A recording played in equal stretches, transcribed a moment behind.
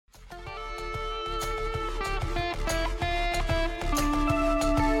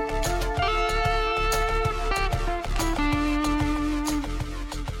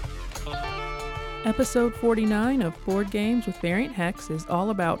Episode 49 of Board Games with Variant Hex is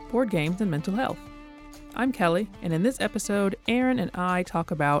all about board games and mental health. I'm Kelly, and in this episode, Aaron and I talk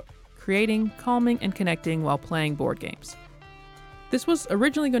about creating, calming, and connecting while playing board games. This was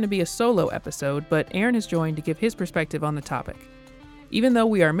originally going to be a solo episode, but Aaron has joined to give his perspective on the topic. Even though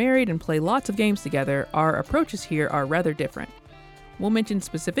we are married and play lots of games together, our approaches here are rather different. We'll mention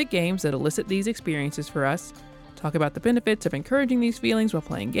specific games that elicit these experiences for us, talk about the benefits of encouraging these feelings while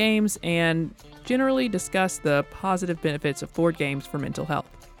playing games, and generally discuss the positive benefits of board games for mental health.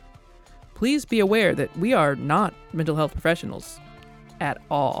 Please be aware that we are not mental health professionals at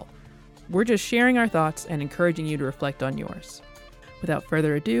all. We're just sharing our thoughts and encouraging you to reflect on yours. Without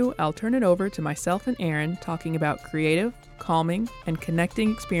further ado, I'll turn it over to myself and Aaron talking about creative, calming, and connecting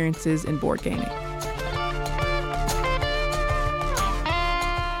experiences in board gaming.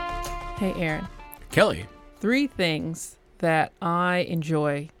 Hey, Aaron. Kelly. 3 things that I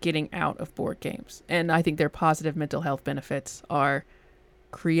enjoy getting out of board games, and I think their positive mental health benefits are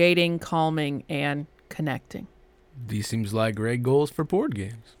creating, calming, and connecting. These seems like great goals for board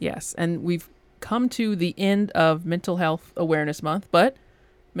games. Yes, and we've come to the end of Mental Health Awareness Month, but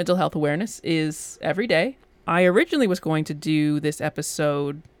mental health awareness is every day. I originally was going to do this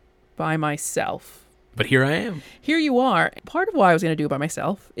episode by myself. But here I am. Here you are. Part of why I was going to do it by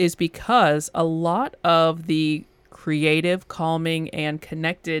myself is because a lot of the creative, calming, and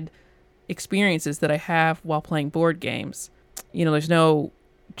connected experiences that I have while playing board games, there's no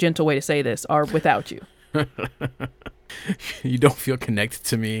gentle way to say this, are without you. You don't feel connected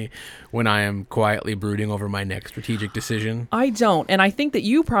to me when I am quietly brooding over my next strategic decision? I don't. And I think that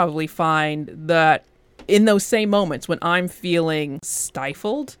you probably find that in those same moments when I'm feeling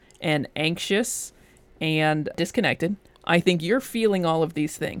stifled and anxious and disconnected, I think you're feeling all of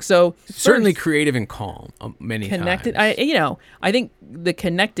these things. So certainly creative and calm many connected, times. I think the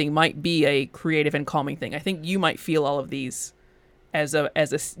connecting might be a creative and calming thing. I think you might feel all of these as a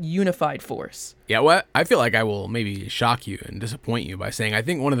unified force. Yeah, well, I feel like I will maybe shock you and disappoint you by saying I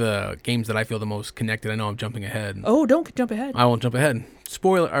think one of the games that I feel the most connected, I know I'm jumping ahead. Oh, don't jump ahead. I won't jump ahead.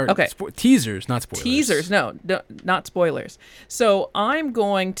 Okay. Teasers, not spoilers. Teasers, no, not spoilers. So I've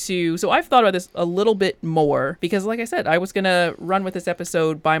thought about this a little bit more because, like I said, I was going to run with this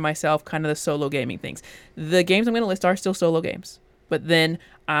episode by myself, kind of the solo gaming things. The games I'm going to list are still solo games, but then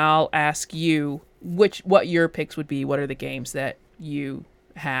I'll ask you what your picks would be. What are the games that you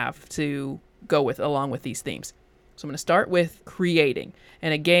have to go with along with these themes? So I'm going to start with creating,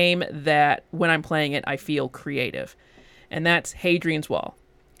 and a game that when I'm playing it, I feel creative. And that's Hadrian's Wall.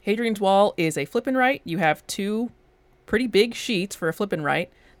 Hadrian's Wall is a flip and write. You have 2 pretty big sheets for a flip and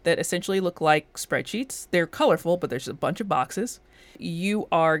write that essentially look like spreadsheets. They're colorful, but there's a bunch of boxes. You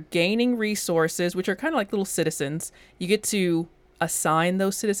are gaining resources, which are kind of like little citizens. You get to assign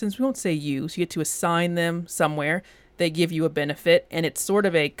those citizens. We won't say use. You get to assign them somewhere. They give you a benefit, and it's sort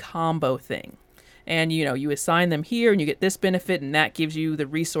of a combo thing. And, you assign them here, and you get this benefit, and that gives you the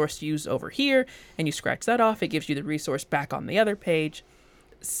resource used over here, and you scratch that off. It gives you the resource back on the other page.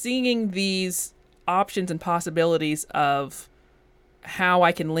 Seeing these options and possibilities of how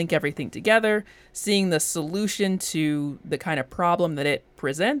I can link everything together, seeing the solution to the kind of problem that it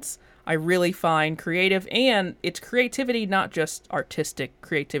presents, I really find creative. And it's creativity, not just artistic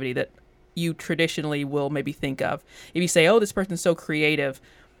creativity that you traditionally will maybe think of. If you say, oh, this person's so creative,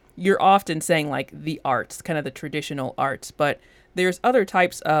 you're often saying like the arts, kind of the traditional arts, but there's other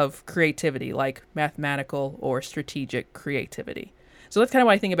types of creativity like mathematical or strategic creativity. So that's kind of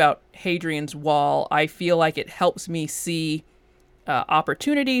what I think about Hadrian's Wall. I feel like it helps me see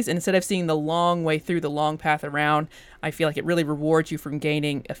opportunities, and instead of seeing the long way through, the long path around, I feel like it really rewards you from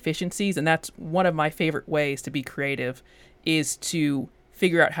gaining efficiencies. And that's one of my favorite ways to be creative, is to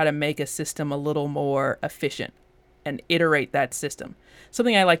figure out how to make a system a little more efficient and iterate that system.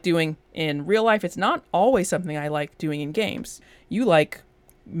 Something I like doing in real life. It's not always something I like doing in games. You like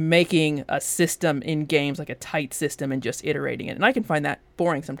making a system in games, like a tight system, and just iterating it. And I can find that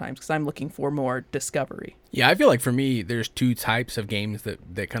boring sometimes because I'm looking for more discovery. Yeah, I feel like for me, there's 2 types of games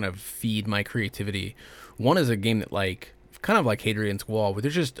that kind of feed my creativity. One is a game that kind of like Hadrian's Wall, where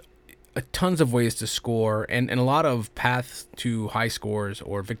there's just tons of ways to score and a lot of paths to high scores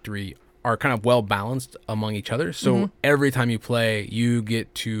or victory are kind of well balanced among each other. So every time you play, you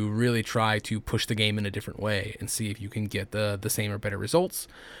get to really try to push the game in a different way and see if you can get the same or better results.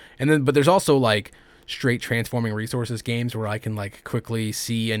 But there's also like straight transforming resources games where I can like quickly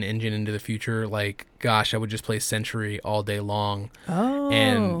see an engine into the future. Like, gosh, I would just play Century all day long. Oh,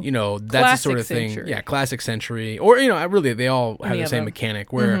 and that's the sort of thing. Century. Yeah, classic Century, or really they all have the same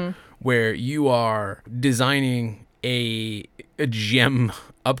mechanic where you are designing a gem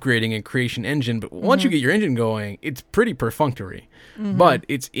upgrading and creation engine, but once you get your engine going, it's pretty perfunctory. But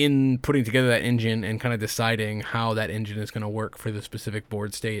it's in putting together that engine and kind of deciding how that engine is going to work for the specific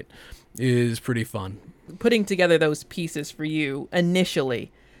board state is pretty fun. Putting together those pieces for you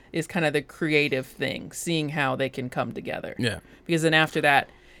initially is kind of the creative thing, seeing how they can come together. Yeah. Because then after that,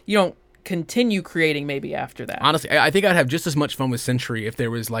 you don't continue creating maybe after that. Honestly, I think I'd have just as much fun with Century if there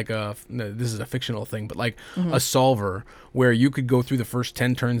was like this is a fictional thing, but like a solver where you could go through the first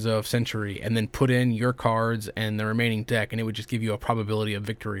 10 turns of Century and then put in your cards and the remaining deck, and it would just give you a probability of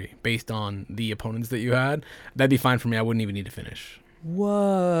victory based on the opponents that you had. That'd be fine for me. I wouldn't even need to finish.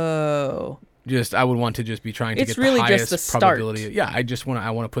 Whoa. I would want to just be trying to get really the highest just the probability. start. Yeah, I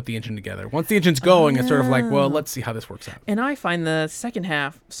want to put the engine together. Once the engine's going, it's sort of like, well, let's see how this works out. And I find the second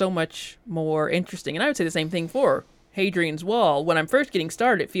half so much more interesting. And I would say the same thing for Hadrian's Wall. When I'm first getting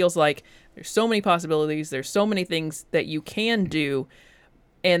started, it feels like there's so many possibilities. There's so many things that you can do.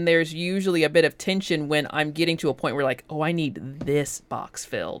 And there's usually a bit of tension when I'm getting to a point where like, oh, I need this box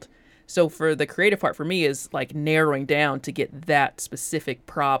filled. So for the creative part for me is like narrowing down to get that specific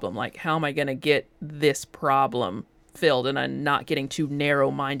problem. Like, how am I going to get this problem filled? And I'm not getting too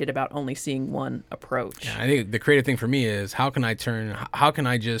narrow-minded about only seeing one approach. Yeah, I think the creative thing for me is how can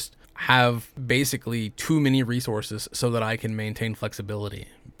I just have basically too many resources so that I can maintain flexibility.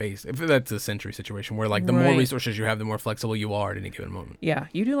 If that's a Century situation where like the more resources you have, the more flexible you are at any given moment. Yeah,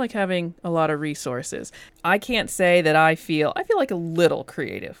 you do like having a lot of resources. I can't say that I feel like a little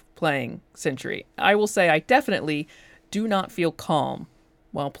creative playing Century. I will say I definitely do not feel calm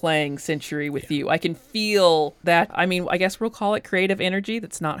while playing Century with you. I can feel that. I mean, I guess we'll call it creative energy.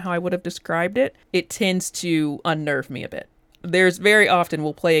 That's not how I would have described it. It tends to unnerve me a bit. There's very often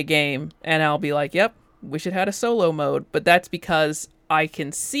we'll play a game and I'll be like, yep, wish it had a solo mode. But that's because I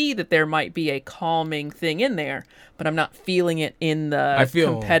can see that there might be a calming thing in there, but I'm not feeling it in the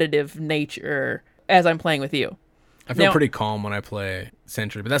competitive nature as I'm playing with you. I feel pretty calm when I play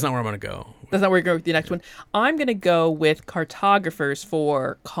Century, but that's not where I'm going to go. That's not where you're going with the next one. I'm going to go with Cartographers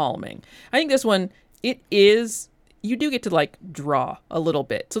for calming. I think this one, you do get to like draw a little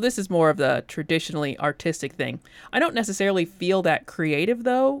bit. So this is more of the traditionally artistic thing. I don't necessarily feel that creative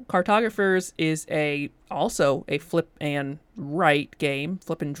though. Cartographers is also a flip and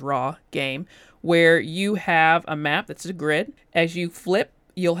draw game where you have a map that's a grid. As you flip,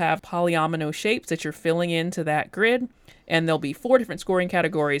 you'll have polyomino shapes that you're filling into that grid, and there'll be 4 different scoring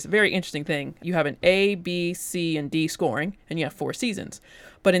categories. Very interesting thing. You have an A, B, C, and D scoring, and you have 4 seasons.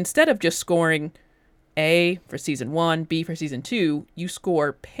 But instead of just scoring A for season 1, B for season 2, you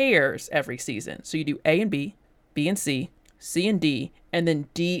score pairs every season. So you do A and B, B and C, C and D, and then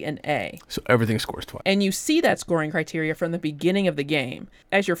D and A. So everything scores twice. And you see that scoring criteria from the beginning of the game.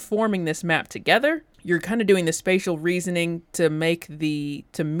 As you're forming this map together, you're kind of doing the spatial reasoning to meet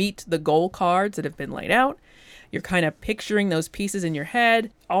the goal cards that have been laid out. You're kind of picturing those pieces in your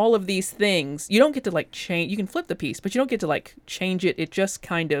head. All of these things, you don't get to like change. You can flip the piece, but you don't get to like change it. It just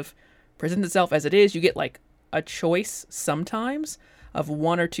kind of presents itself as it is. You get like a choice sometimes of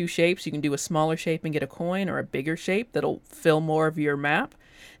 1 or 2 shapes. You can do a smaller shape and get a coin, or a bigger shape that'll fill more of your map.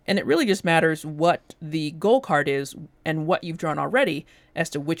 And it really just matters what the goal card is and what you've drawn already as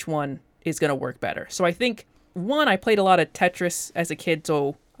to which one is going to work better. So I think, I played a lot of Tetris as a kid,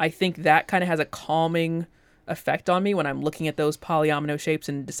 so I think that kind of has a calming effect on me when I'm looking at those polyomino shapes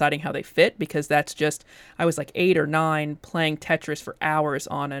and deciding how they fit, because I was like 8 or 9 playing Tetris for hours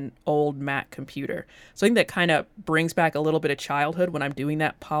on an old Mac computer. So I think that kind of brings back a little bit of childhood when I'm doing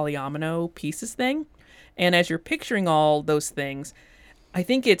that polyomino pieces thing. And as you're picturing all those things, I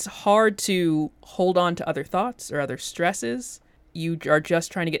think it's hard to hold on to other thoughts or other stresses. You are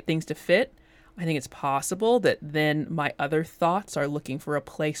just trying to get things to fit. I think it's possible that then my other thoughts are looking for a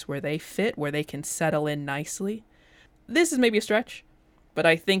place where they fit, where they can settle in nicely. This is maybe a stretch, but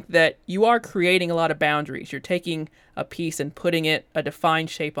I think that you are creating a lot of boundaries. You're taking a piece and putting a defined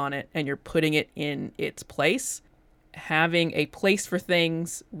shape on it, and you're putting it in its place. Having a place for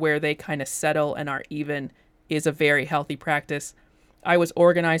things where they kind of settle and are even is a very healthy practice. I was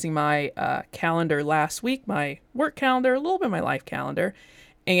organizing my calendar last week, my work calendar, a little bit of my life calendar,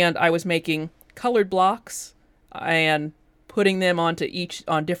 and I was making colored blocks and putting them on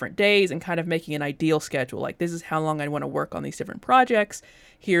different days and kind of making an ideal schedule. Like, this is how long I want to work on these different projects.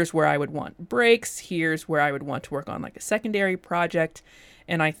 Here's where I would want breaks. Here's where I would want to work on like a secondary project.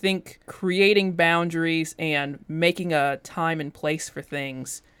 And I think creating boundaries and making a time and place for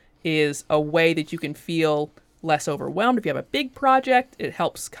things is a way that you can feel less overwhelmed. If you have a big project, it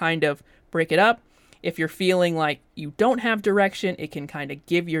helps kind of break it up. If you're feeling like you don't have direction, it can kind of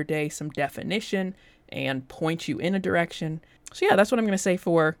give your day some definition and point you in a direction. So yeah, that's what I'm going to say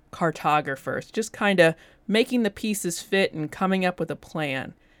for cartographers. Just kind of making the pieces fit and coming up with a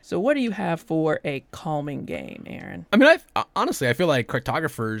plan. So what do you have for a calming game, Aaron? I mean, honestly, I feel like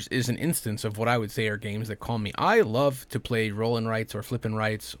Cartographers is an instance of what I would say are games that calm me. I love to play roll and writes or flip and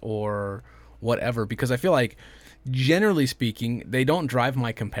writes or whatever, because I feel like, generally speaking, they don't drive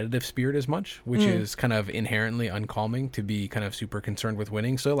my competitive spirit as much, which is kind of inherently uncalming to be kind of super concerned with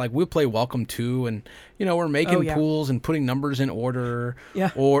winning. So like we'll play Welcome To, and we're making pools and putting numbers in order,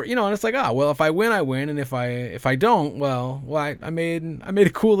 or and it's like, well, if I win, I win, and if I don't, well, I made a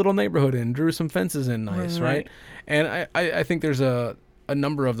cool little neighborhood and drew some fences in nice, right? And I think there's a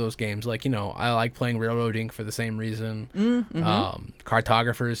number of those games. Like, I like playing Railroad Inc. for the same reason.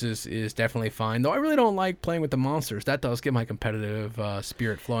 Cartographers is definitely fine, though I really don't like playing with the monsters. That does get my competitive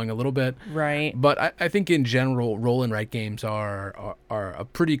spirit flowing a little bit. Right. But I think in general, roll and write games are a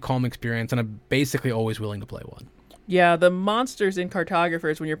pretty calm experience, and I'm basically always willing to play one. Yeah, the monsters in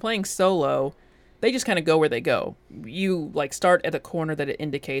Cartographers, when you're playing solo, they just kind of go where they go. You like start at the corner that it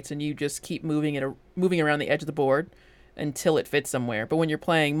indicates, and you just keep moving around the edge of the board until it fits somewhere. But when you're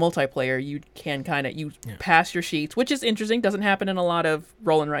playing multiplayer, you can pass your sheets, which is interesting. Doesn't happen in a lot of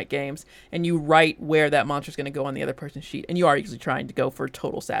roll and write games. And you write where that monster's going to go on the other person's sheet. And you are usually trying to go for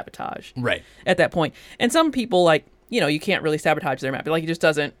total sabotage. Right. At that point. And some people, you can't really sabotage their map. Like,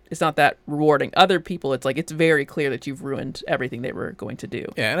 it's not that rewarding. Other people, it's like, it's very clear that you've ruined everything they were going to do.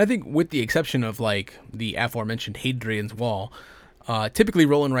 Yeah, and I think with the exception of, the aforementioned Hadrian's Wall, typically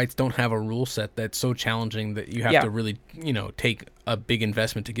roll and writes don't have a rule set that's so challenging that you have to really, take a big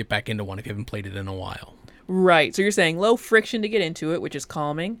investment to get back into one if you haven't played it in a while. Right. So you're saying low friction to get into it, which is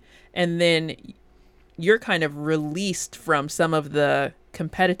calming, and then you're kind of released from some of the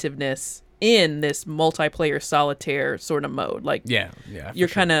competitiveness in this multiplayer solitaire sort of mode. Like, you're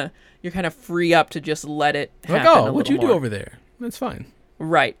kind of free up to just let it happen. Like, what you do over there? That's fine.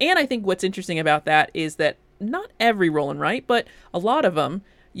 Right. And I think what's interesting about that is that not every roll and write, but a lot of them,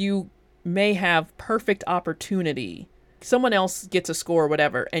 you may have perfect opportunity. Someone else gets a score or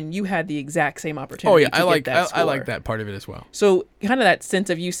whatever, and you had the exact same opportunity. I like that part of it as well. So kind of that sense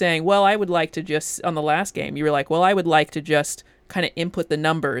of you saying, well, I would like to just, on the last game, you were like, well, I would like to just kind of input the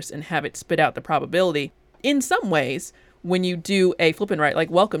numbers and have it spit out the probability. In some ways, when you do a flip and write, like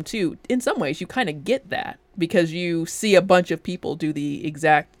Welcome To, in some ways you kind of get that because you see a bunch of people do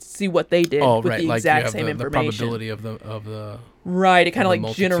see what they did with the exact same information. The probability of the right. It kind of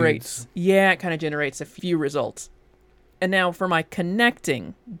like generates. Yeah, it kind of generates a few results. And now for my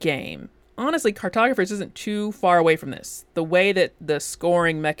connecting game, honestly, Cartographers isn't too far away from this. The way that the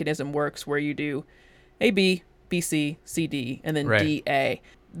scoring mechanism works, where you do A, B, B, C, C, D, and then D, A.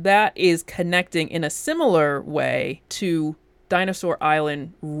 That is connecting in a similar way to Dinosaur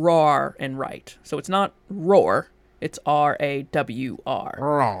Island Rawr and Write. So it's not Roar, it's R-A-W-R.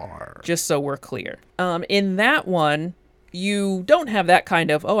 Roar. Just so we're clear. In that one, you don't have that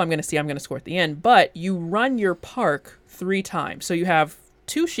kind of, I'm going to score at the end, but you run your park 3 times. So you have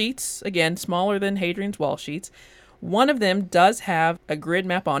 2 sheets, again, smaller than Hadrian's Wall sheets. One of them does have a grid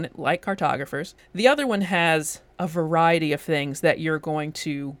map on it, like Cartographers. The other one has a variety of things that you're going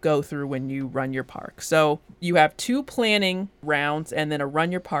to go through when you run your park. So you have 2 planning rounds and then a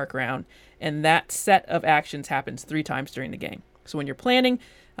run your park round, and that set of actions happens 3 times during the game. So when you're planning,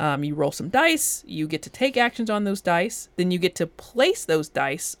 you roll some dice, you get to take actions on those dice, then you get to place those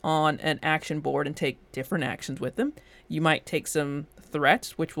dice on an action board and take different actions with them. You might take some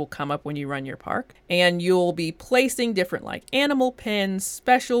threats, which will come up when you run your park, and you'll be placing different like animal pens,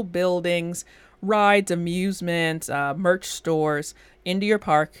 special buildings, rides, amusements, merch stores into your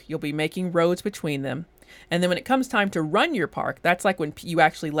park. You'll be making roads between them. And then when it comes time to run your park, that's like when you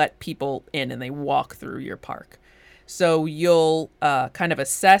actually let people in and they walk through your park. So you'll kind of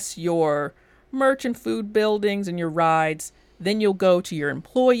assess your merch and food buildings and your rides. Then you'll go to your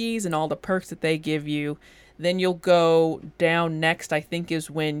employees and all the perks that they give you. Then you'll go down next, I think, is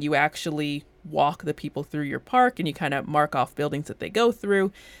when you actually walk the people through your park and you kind of mark off buildings that they go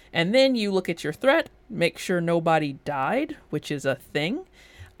through. And then you look at your threat, make sure nobody died, which is a thing.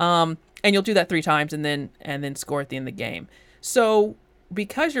 And you'll do that 3 times and then score at the end of the game. So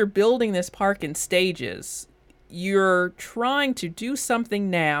because you're building this park in stages, you're trying to do something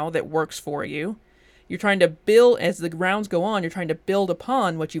now that works for you. You're trying to build, as the rounds go on, you're trying to build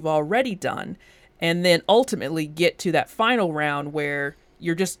upon what you've already done. And then ultimately get to that final round where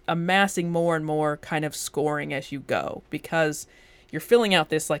you're just amassing more and more kind of scoring as you go, because you're filling out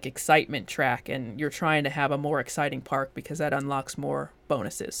this like excitement track and you're trying to have a more exciting park because that unlocks more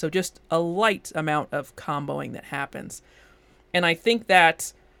bonuses. So just a light amount of comboing that happens. And I think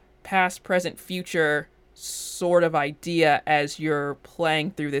that past, present, future sort of idea as you're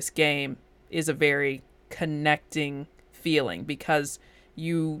playing through this game is a very connecting feeling, because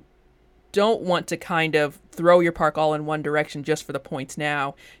you don't want to kind of throw your park all in one direction just for the points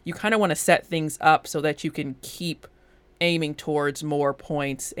now. You kind of want to set things up so that you can keep aiming towards more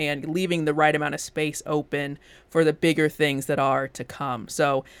points and leaving the right amount of space open for the bigger things that are to come.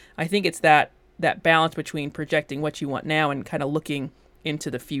 So I think it's that balance between projecting what you want now and kind of looking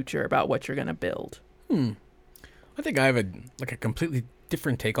into the future about what you're going to build. I think I have a completely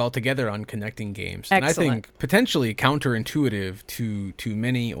different take altogether on connecting games. Excellent. And I think potentially counterintuitive to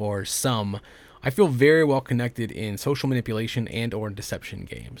many or some. I feel very well connected in social manipulation and or deception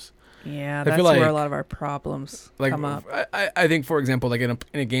games. Yeah, that's where a lot of our problems come up. I think, for example, like in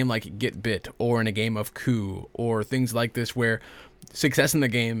a game like Get Bit, or in a game of Coup, or things like this, where success in the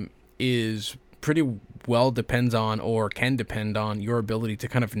game is pretty well depends on, or can depend on, your ability to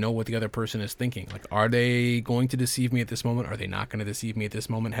kind of know what the other person is thinking. Like, are they going to deceive me at this moment? Are they not going to deceive me at this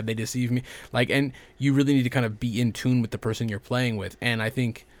moment? Have they deceived me? Like, and you really need to kind of be in tune with the person you're playing with. And I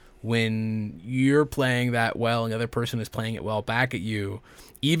think when you're playing that well and the other person is playing it well back at you,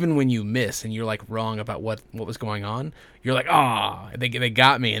 even when you miss and you're like wrong about what was going on, you're like, they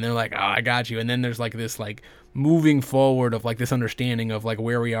got me, and they're like, I got you. And then there's like this like moving forward of like this understanding of like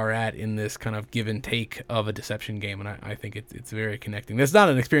where we are at in this kind of give and take of a deception game. And I think it's very connecting. That's not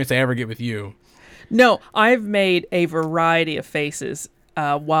an experience I ever get with you. No, I've made a variety of faces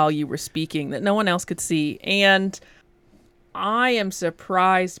while you were speaking that no one else could see, and I am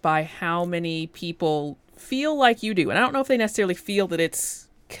surprised by how many people feel like you do. And I don't know if they necessarily feel that it's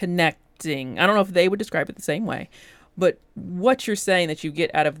connecting. I don't know if they would describe it the same way. But what you're saying that you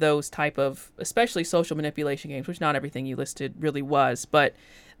get out of those type of, especially social manipulation games, which not everything you listed really was, but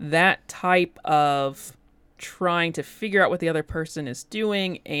that type of trying to figure out what the other person is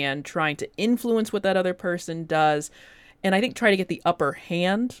doing and trying to influence what that other person does. And I think try to get the upper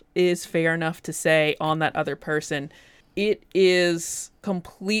hand is fair enough to say on that other person. It is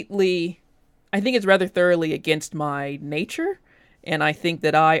completely, I think it's rather thoroughly against my nature. And I think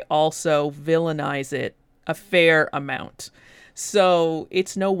that I also villainize it a fair amount. So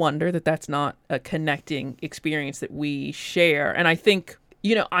it's no wonder that that's not a connecting experience that we share. And I think,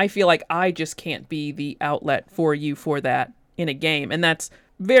 I feel like I just can't be the outlet for you for that in a game. And that's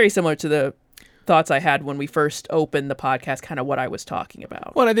very similar to the thoughts I had when we first opened the podcast, kind of what I was talking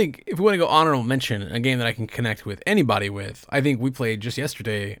about. Well, I think if we want to go honorable mention, a game that I can connect with anybody with, I think we played just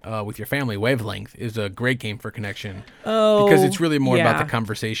yesterday with your family, Wavelength, is a great game for connection. Oh, because it's really more yeah. about the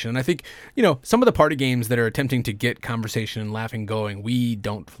conversation. And I think, some of the party games that are attempting to get conversation and laughing going, we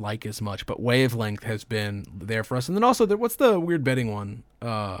don't like as much, but Wavelength has been there for us. And then also, what's the weird betting one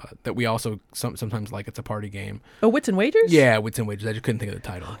that we also sometimes like? It's a party game. Oh, Wits and Wagers? Yeah, Wits and Wagers. I just couldn't think of the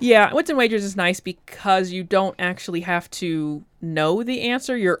title. Yeah, Wits and Wagers is nice because you don't actually have to know the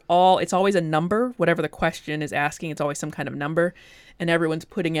answer. It's always a number. Whatever the question is asking, it's always some kind of number. And everyone's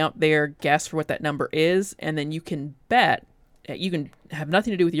putting out their guess for what that number is. And then you can bet. You can have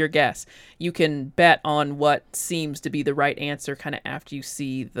nothing to do with your guess. You can bet on what seems to be the right answer kind of after you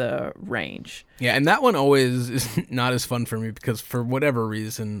see the range. Yeah, and that one always is not as fun for me because for whatever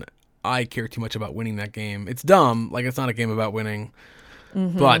reason, I care too much about winning that game. It's dumb. Like, it's not a game about winning.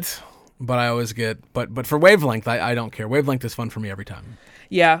 Mm-hmm. But I always but for Wavelength, I don't care. Wavelength is fun for me every time.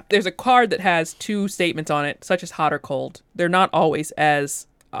 Yeah, there's a card that has two statements on it, such as hot or cold. They're not always as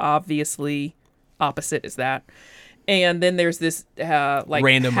obviously opposite as that. And then there's this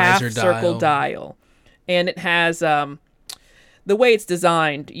randomizer half circle dial. And it has the way it's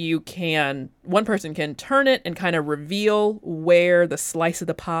designed, one person can turn it and kind of reveal where the slice of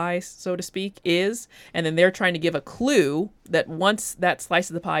the pie, so to speak, is. And then they're trying to give a clue that once that slice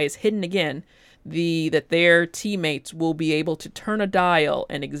of the pie is hidden again, that their teammates will be able to turn a dial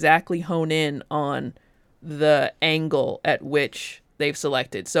and exactly hone in on the angle at which they've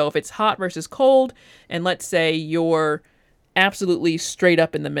selected. So if it's hot versus cold, and let's say you're absolutely straight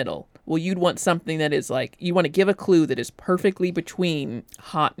up in the middle, well, you'd want something that is like, you want to give a clue that is perfectly between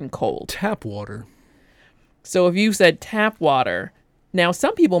hot and cold. Tap water. So if you said tap water, now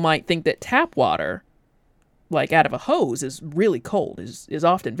some people might think that tap water, like out of a hose, is really cold, is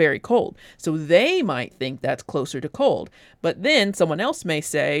often very cold. So they might think that's closer to cold. But then someone else may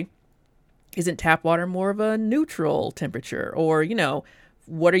say, isn't tap water more of a neutral temperature? Or,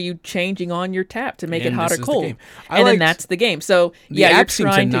 what are you changing on your tap to make it hot or cold? Then that's the game. So the app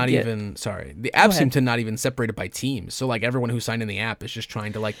seems to not even separate it by teams. So like everyone who signed in the app is just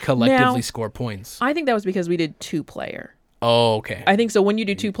trying to like collectively score points. I think that was because we did 2-player. Oh, okay. I think so. When you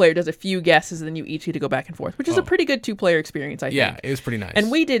do 2-player, it does a few guesses, and then you each get to go back and forth, which is a pretty good 2-player experience, I think. Yeah, it was pretty nice.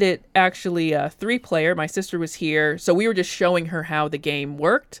 And we did it actually 3-player. My sister was here, so we were just showing her how the game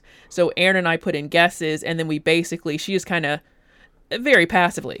worked. So Aaron and I put in guesses, and then we basically, she just kind of, very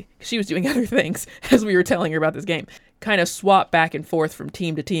passively, she was doing other things as we were telling her about this game, kind of swap back and forth from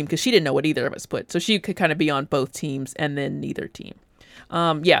team to team because she didn't know what either of us put. So she could kind of be on both teams and then neither team.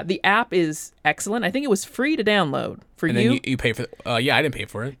 Yeah, the app is excellent. I think it was free to download for and you. Then you pay for yeah, I didn't pay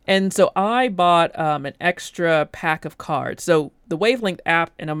for it. And so I bought an extra pack of cards. So the Wavelength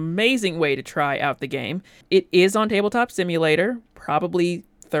app, an amazing way to try out the game. It is on Tabletop Simulator, probably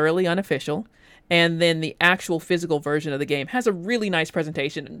thoroughly unofficial. And then the actual physical version of the game has a really nice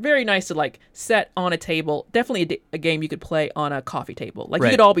presentation. Very nice to like set on a table. Definitely a game you could play on a coffee table. Like you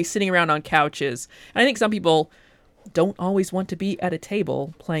could all be sitting around on couches. And I think some people don't always want to be at a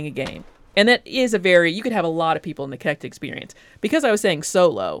table playing a game. And that is you could have a lot of people in the Connect experience. Because I was saying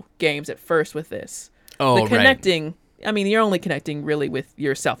solo games at first with this. The connecting, I mean, you're only connecting really with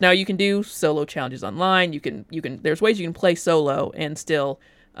yourself. Now you can do solo challenges online. There's ways you can play solo and still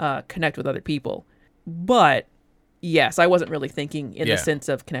connect with other people. But yes, I wasn't really thinking in the sense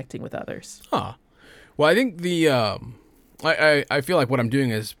of connecting with others. Huh. Well, I think I feel like what I'm doing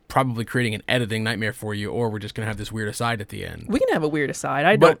is probably creating an editing nightmare for you, or we're just going to have this weird aside at the end. We can have a weird aside.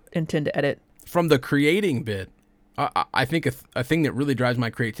 I don't intend to edit. From the creating bit, I think a thing that really drives my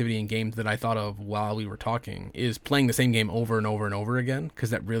creativity in games that I thought of while we were talking is playing the same game over and over and over again, because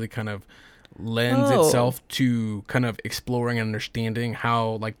that really kind of lends itself to kind of exploring and understanding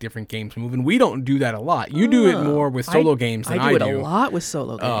how like different games move. And we don't do that a lot. You do it more with solo games than I do. I do it a lot with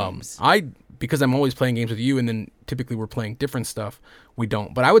solo games. Because I'm always playing games with you, and then typically we're playing different stuff, we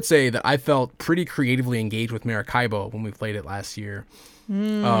don't. But I would say that I felt pretty creatively engaged with Maracaibo when we played it last year.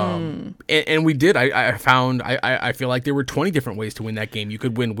 And we did. I feel like there were 20 different ways to win that game. You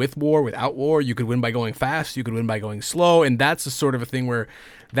could win with war, without war. You could win by going fast. You could win by going slow. And that's the sort of a thing where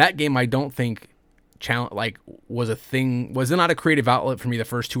that game, I don't think was not a creative outlet for me the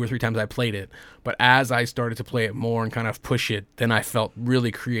first 2 or 3 times I played it. But as I started to play it more and kind of push it, then I felt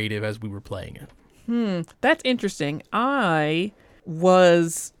really creative as we were playing it. That's interesting. I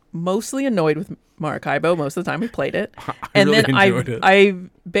was mostly annoyed with Maracaibo most of the time we played it. I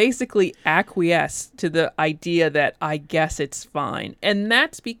basically acquiesced to the idea that I guess it's fine. And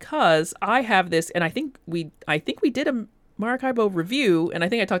that's because I have this, and I think we did a Maracaibo review, and I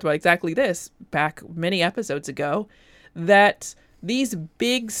think I talked about exactly this back many episodes ago, that these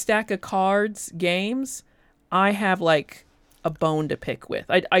big stack of cards games, I have like a bone to pick with.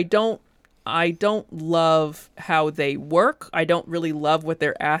 I don't love how they work. I don't really love what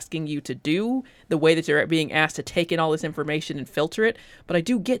they're asking you to do, the way that you're being asked to take in all this information and filter it. But I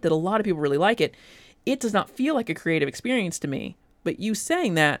do get that a lot of people really like it. It does not feel like a creative experience to me. But you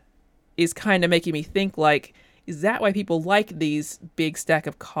saying that is kind of making me think like, is that why people like these big stack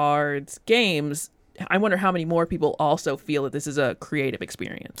of cards games? I wonder how many more people also feel that this is a creative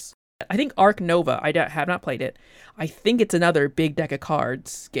experience. I think Ark Nova, I have not played it. I think it's another big deck of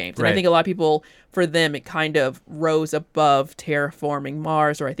cards games. And I think a lot of people, for them, it kind of rose above Terraforming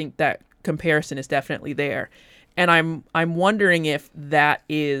Mars, or I think that comparison is definitely there. And I'm wondering if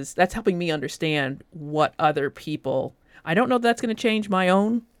that's helping me understand what other people, I don't know if that's going to change my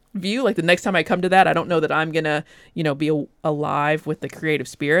own view. Like the next time I come to that, I don't know that I'm going to, be alive with the creative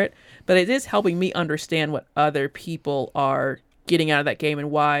spirit, but it is helping me understand what other people are getting out of that game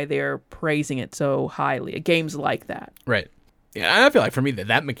and why they're praising it so highly. Games like that. Right. Yeah, I feel like for me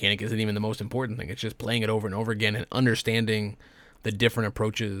that mechanic isn't even the most important thing. It's just playing it over and over again and understanding the different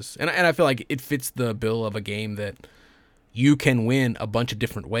approaches. And I feel like it fits the bill of a game that you can win a bunch of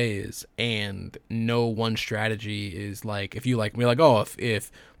different ways, and no one strategy is like, if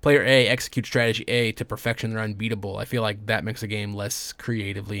player A executes strategy A to perfection, they're unbeatable. I feel like that makes a game less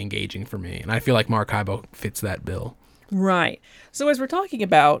creatively engaging for me. And I feel like Maracaibo fits that bill. Right. So as we're talking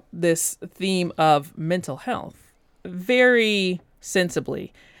about this theme of mental health, very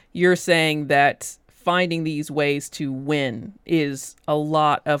sensibly, you're saying that finding these ways to win is a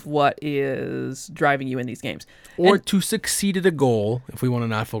lot of what is driving you in these games. Or to succeed at a goal, if we want to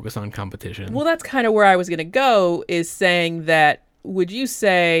not focus on competition. Well, that's kind of where I was going to go, is saying that, would you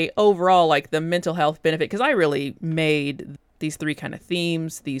say overall, like the mental health benefit, because I really made these 3 kind of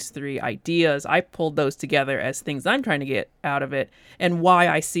themes, these 3 ideas, I pulled those together as things I'm trying to get out of it and why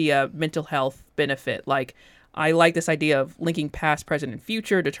I see a mental health benefit. Like, I like this idea of linking past, present, and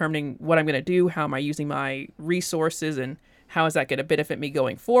future, determining what I'm going to do, how am I using my resources, and how is that going to benefit me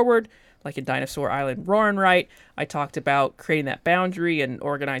going forward. Like in Dinosaur Island Roarenright, I talked about creating that boundary, and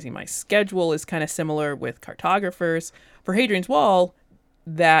organizing my schedule is kind of similar with cartographers. for Hadrian's Wall,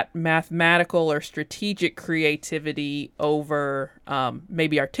 that mathematical or strategic creativity over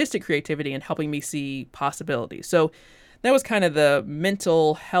maybe artistic creativity and helping me see possibilities. So that was kind of the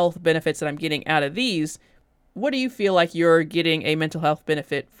mental health benefits that I'm getting out of these. What do you feel like you're getting a mental health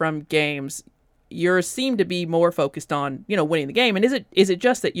benefit from games? Yours seem to be more focused on, winning the game. And is it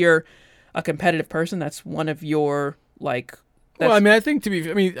just that you're a competitive person? That's one of your, well, I mean, I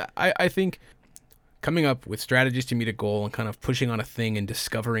think coming up with strategies to meet a goal and kind of pushing on a thing and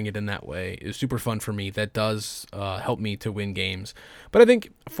discovering it in that way is super fun for me. That does help me to win games. But I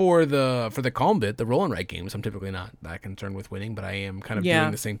think for the calm bit, the roll and write games, I'm typically not that concerned with winning, but I am kind of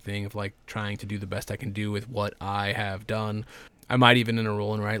doing the same thing of trying to do the best I can do with what I have done. I might even in a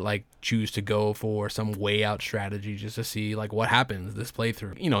roll and write choose to go for some way out strategy just to see what happens this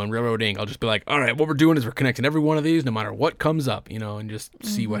playthrough. In Railroad Inc., I'll just be all right, what we're doing is we're connecting every one of these no matter what comes up, and just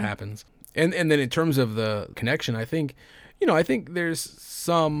see what happens. And then in terms of the connection, I think there's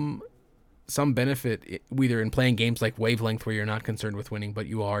some benefit either in playing games like Wavelength where you're not concerned with winning, but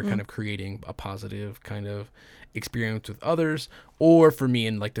you are kind of creating a positive kind of experience with others, or for me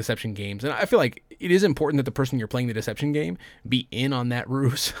in Deception games. And I feel like it is important that the person you're playing the Deception game be in on that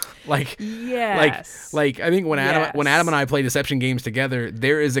ruse. Yes. I think when Adam and I play Deception games together,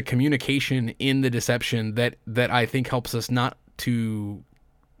 there is a communication in the Deception that I think helps us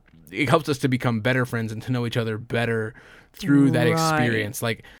it helps us to become better friends and to know each other better through that experience.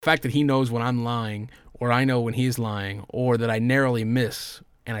 The fact that he knows when I'm lying, or I know when he's lying, or that I narrowly miss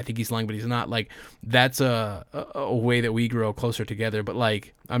and I think he's lying but he's not, that's a way that we grow closer together. But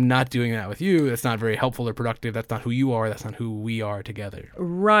I'm not doing that with you. That's not very helpful or productive. That's not who you are. That's not who we are together.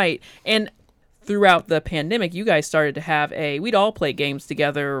 Right. And throughout the pandemic, you guys started to have we'd all play games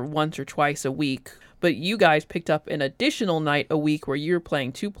together once or twice a week. But you guys picked up an additional night a week where you're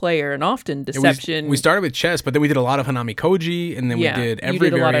playing 2-player and often Deception. We started with chess, but then we did a lot of Hanami Koji, and then we did every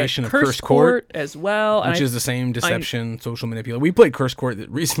variation of Curse Court as well, which is the same Deception, social manipulation. We played Curse Court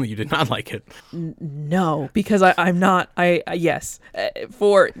recently. You did not like it. No, because I'm not. Yes,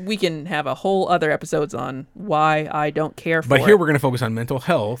 we can have a whole other episodes on why I don't care for it. But here we're going to focus on mental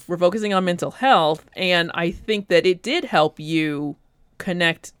health. We're focusing on mental health, and I think that it did help you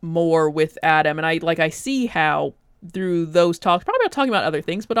connect more with Adam, and I see how through those talks, probably not talking about other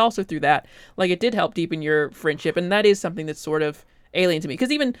things, but also through that, it did help deepen your friendship, and that is something that's sort of alien to me,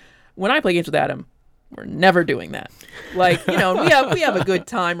 because even when I play games with Adam, we're never doing that. We have a good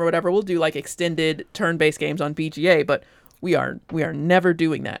time or whatever. We'll do extended turn-based games on BGA, but we are never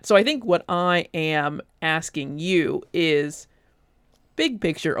doing that. So I think what I am asking you is, big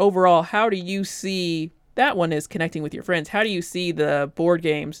picture overall, how do you see that one is connecting with your friends? How do you see the board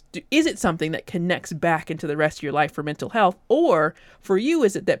games? Is it something that connects back into the rest of your life for mental health? Or for you,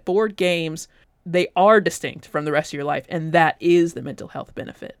 is it that board games, they are distinct from the rest of your life, and that is the mental health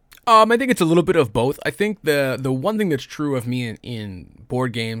benefit? I think it's a little bit of both. I think the one thing that's true of me in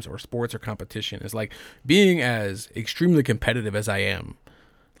board games or sports or competition is being as extremely competitive as I am,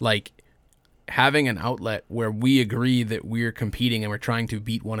 having an outlet where we agree that we're competing and we're trying to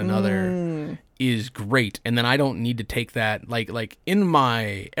beat one another is great. And then I don't need to take that, in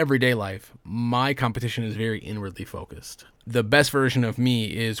my everyday life, my competition is very inwardly focused. The best version of me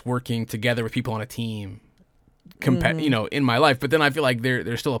is working together with people on a team, in my life. But then I feel like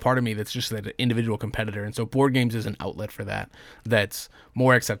there's still a part of me that's just that individual competitor. And so board games is an outlet for that. That's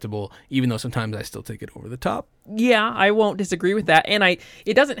more acceptable, even though sometimes I still take it over the top. Yeah, I won't disagree with that. And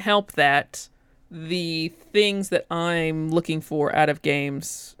it doesn't help that the things that I'm looking for out of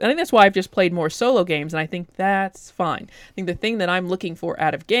games, I think that's why I've just played more solo games, and I think that's fine. I think the thing that I'm looking for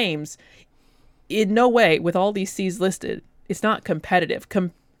out of games, in no way, with all these C's listed, it's not competitive.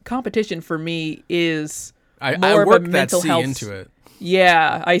 Competition for me is more of a mental health into it.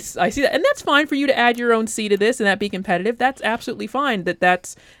 Yeah, I see that. And that's fine for you to add your own C to this and that be competitive. That's absolutely fine.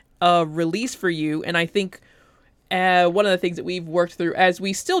 That's a release for you. And I think one of the things that we've worked through, as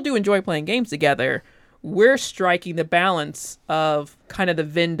we still do enjoy playing games together, we're striking the balance of kind of the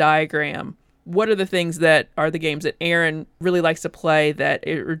Venn diagram. What are the things that are the games that Aaron really likes to play that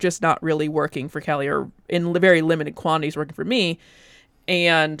are just not really working for Kelly, or in very limited quantities working for me?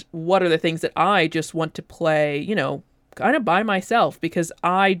 And what are the things that I just want to play, kind of by myself, because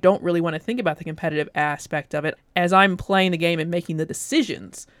I don't really want to think about the competitive aspect of it as I'm playing the game and making the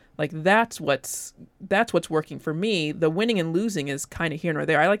decisions. That's what's working for me. The winning and losing is kind of here nor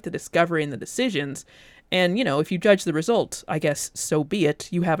there. I like the discovery and the decisions. And, if you judge the result, I guess so be it.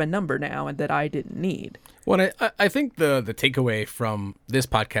 You have a number now, and that I didn't need. Well, I think the takeaway from this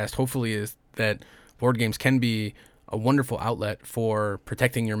podcast, hopefully, is that board games can be a wonderful outlet for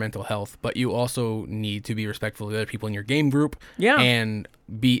protecting your mental health, but you also need to be respectful of the other people in your game group. Yeah. And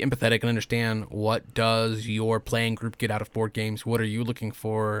be empathetic and understand, what does your playing group get out of board games? What are you looking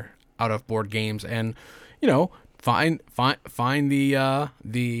for out of board games? And, you know, find the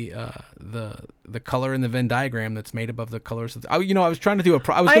color in the Venn diagram that's made above the colors. I was trying to do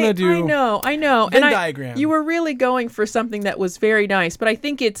I know. Venn diagram. You were really going for something that was very nice, but I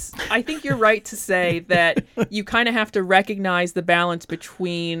think you're right to say that you kind of have to recognize the balance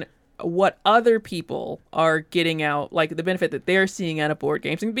between what other people are getting out, like the benefit that they're seeing out of board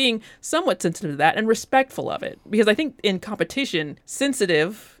games, and being somewhat sensitive to that and respectful of it. Because I think in competition,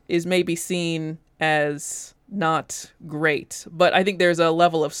 sensitive is maybe seen as not great, but I think there's a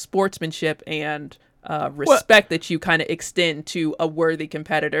level of sportsmanship and respect that you kind of extend to a worthy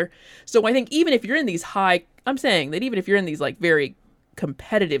competitor. So I think even if you're in these like very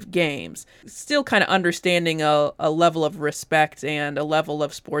competitive games, still kind of understanding a level of respect and a level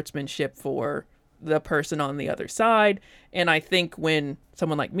of sportsmanship for the person on the other side. And I think when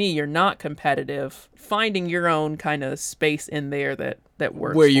someone like me, you're not competitive, finding your own kind of space in there that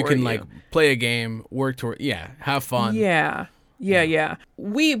works where you for can like play a game, work toward, have fun. Yeah.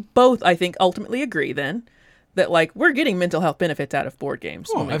 We both, I think, ultimately agree then that like we're getting mental health benefits out of board games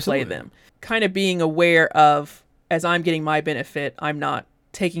when we play them. Kind of being aware of, as I'm getting my benefit, I'm not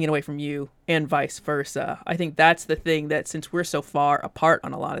taking it away from you, and vice versa. I think that's the thing that, since we're so far apart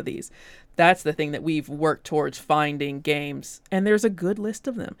on a lot of these, that's the thing that we've worked towards, finding games, and there's a good list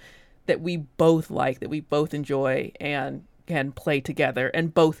of them that we both like, that we both enjoy and can play together,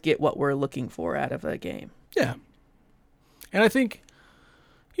 and both get what we're looking for out of a game. Yeah. And I think,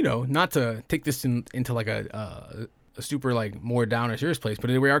 not to take this into like a super like more down or serious place, but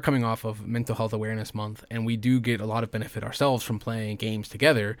we are coming off of Mental Health Awareness Month, and we do get a lot of benefit ourselves from playing games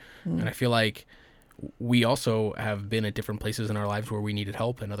together. And I feel like we also have been at different places in our lives where we needed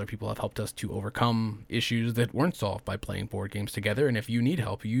help, and other people have helped us to overcome issues that weren't solved by playing board games together. And if you need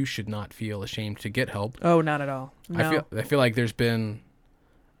help, you should not feel ashamed to get help. Oh, not at all. No. I feel like there's been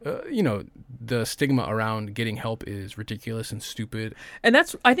the stigma around getting help is ridiculous and stupid. And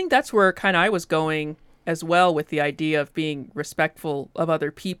I think that's where kind of I was going as well, with the idea of being respectful of other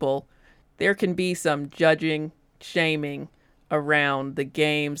people. There can be some judging, shaming around the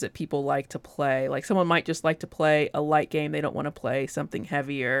games that people like to play. Like someone might just like to play a light game. They don't want to play something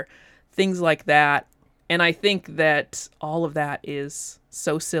heavier, things like that. And I think that all of that is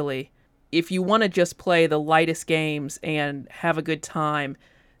so silly. If you want to just play the lightest games and have a good time,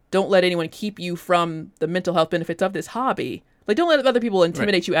 don't let anyone keep you from the mental health benefits of this hobby. Like, don't let other people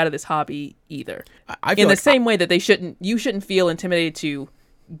intimidate you out of this hobby either. I feel in the same way that you shouldn't feel intimidated to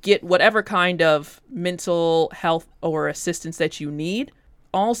get whatever kind of mental health or assistance that you need.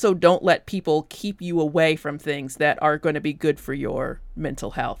 Also, don't let people keep you away from things that are going to be good for your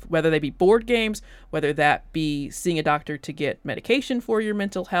mental health, whether they be board games, whether that be seeing a doctor to get medication for your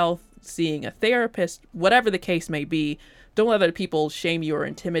mental health, seeing a therapist, whatever the case may be. Don't let other people shame you or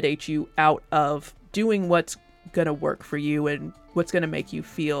intimidate you out of doing what's going to work for you and what's going to make you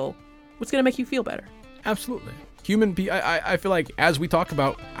feel better. Absolutely. I feel like as we talk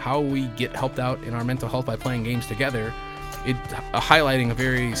about how we get helped out in our mental health by playing games together, it's highlighting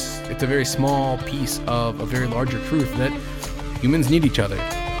it's a very small piece of a very larger truth that humans need each other.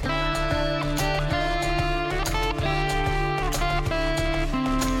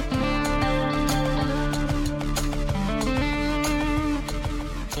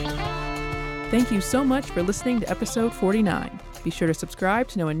 Thank you so much for listening to episode 49. Be sure to subscribe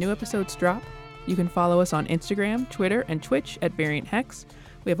to know when new episodes drop. You can follow us on Instagram, Twitter, and Twitch at Variant Hex.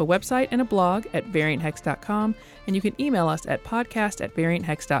 We have a website and a blog at varianthex.com, and you can email us at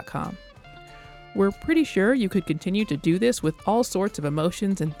podcast@varianthex.com. We're pretty sure you could continue to do this with all sorts of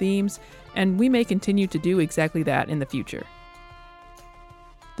emotions and themes, and we may continue to do exactly that in the future.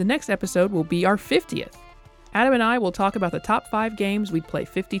 The next episode will be our 50th. Adam and I will talk about the top 5 games we'd play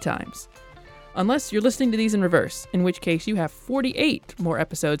 50 times. Unless you're listening to these in reverse, in which case you have 48 more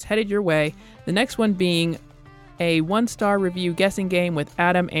episodes headed your way, the next one being a 1-star review guessing game with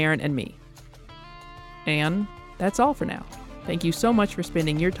Adam, Aaron, and me. And that's all for now. Thank you so much for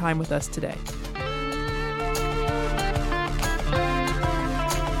spending your time with us today.